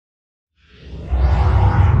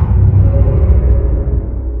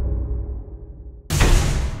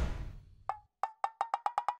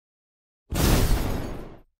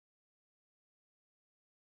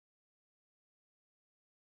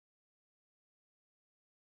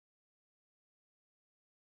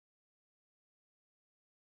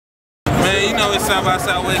know it's South by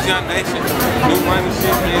Southwest Young Nation. New money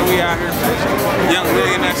shit, man. We out here. Young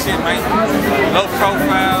millionaire shit, man. Low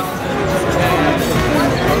profile.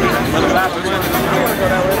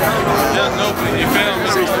 Young nobody, you feel me?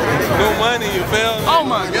 New money, you feel me? Oh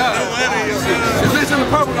my God. New money, you feel me? This bitch in the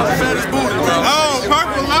purple got the fattest booty, bro. Oh,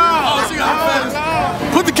 purple law. Oh, she got the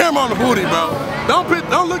fattest. Put the camera on the booty, bro.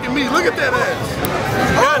 Don't look at me. Look at that ass.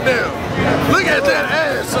 Goddamn. Look at that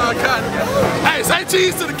ass, son. Hey, say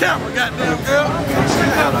cheese to the camera, goddamn girl.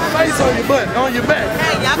 Face on your butt, on your back.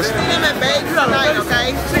 Hey, y'all can feed him at Babes tonight,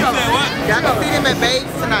 okay? Y'all can feed him at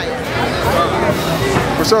Babes tonight.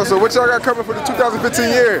 For sure. So what y'all got coming for the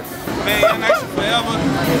 2015 year? Man, Young Nation Forever.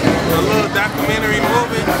 A little documentary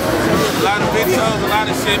movie. A lot of videos, a lot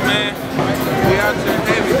of shit, man. We out there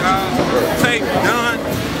heavy, dog. Tape done.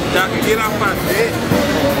 Y'all can get off my dick.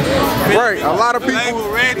 Right, a lot of people.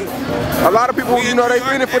 Label ready. A lot of people, you know, they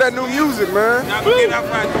feeling for that new music, man. Y'all can get off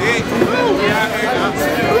my dick. We out here.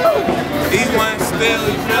 E1 still,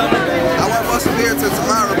 you feel me? I won't bust a beer till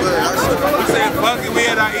tomorrow, but I should. We said fuck it, we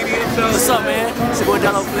at our idiot show. What's up, man? It's your boy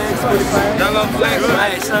Dello Flex, Booty Fire. Dello Flex.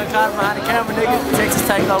 Hey, Sean Carter behind the camera, nigga. Texas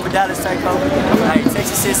takeover, Dallas takeover. Hey,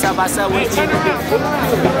 Texas shit South by Southwest.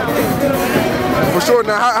 For sure.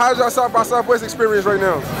 Now, how's y'all South by Southwest experience right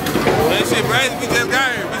now? Man, shit crazy. We just got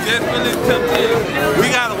here. We just really took it. We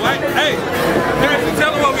got a white. Hey,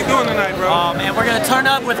 tell them what we doing tonight, bro. Oh, man, we're gonna turn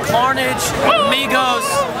up with Carnage, Migos,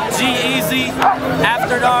 G-Eazy,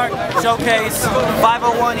 After Dark, Showcase,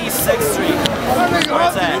 501 East 6th Street. Where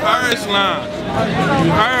it's at. You heard Slime.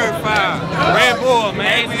 You heard Five. Red Bull,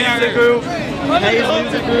 man. Hayes Music Group. Hayes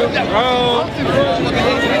Music Group. Bro.